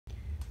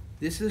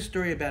This is a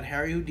story about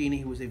Harry Houdini,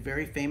 who was a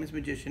very famous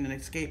magician and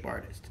escape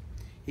artist.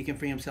 He can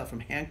free himself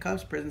from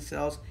handcuffs, prison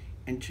cells,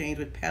 and chains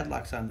with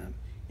padlocks on them.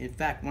 In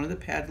fact, one of the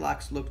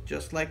padlocks looked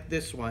just like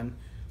this one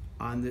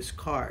on this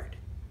card.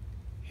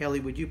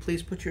 Haley, would you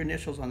please put your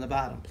initials on the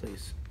bottom,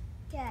 please?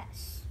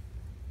 Yes.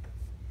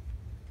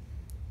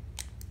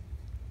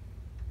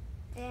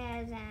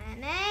 There's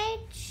an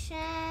H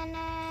and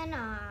an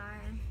R.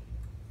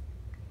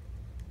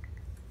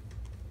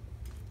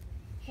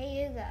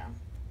 Here you go.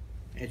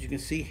 As you can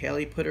see,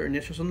 Haley put her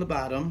initials on the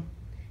bottom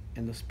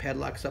and the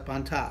padlock's up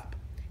on top.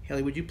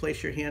 Haley, would you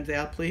place your hands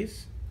out,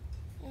 please?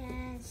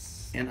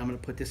 Yes. And I'm going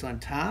to put this on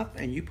top,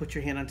 and you put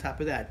your hand on top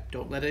of that.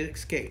 Don't let it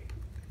escape.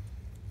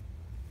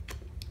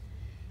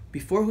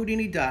 Before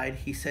Houdini died,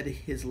 he said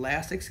his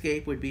last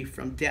escape would be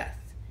from death.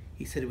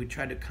 He said he would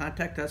try to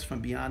contact us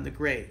from beyond the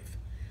grave.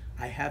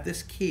 I have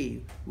this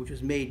key, which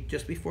was made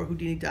just before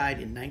Houdini died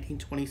in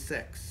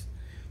 1926.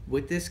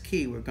 With this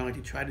key, we're going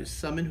to try to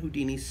summon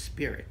Houdini's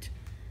spirit.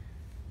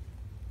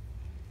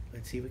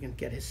 Let's see if we can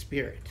get his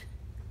spirit.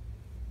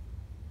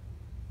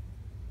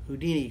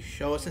 Houdini,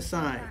 show us a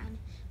sign.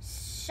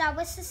 Show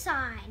us a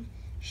sign.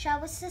 Show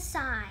us a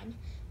sign.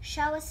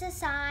 Show us a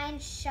sign.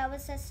 Show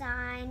us a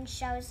sign.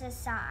 Show us a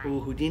sign.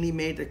 Ooh, Houdini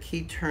made the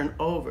key turn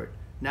over.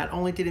 Not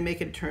only did he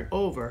make it turn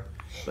over,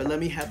 but let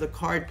me have the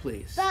card,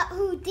 please. But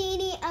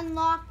Houdini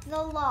unlocked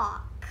the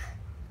lock.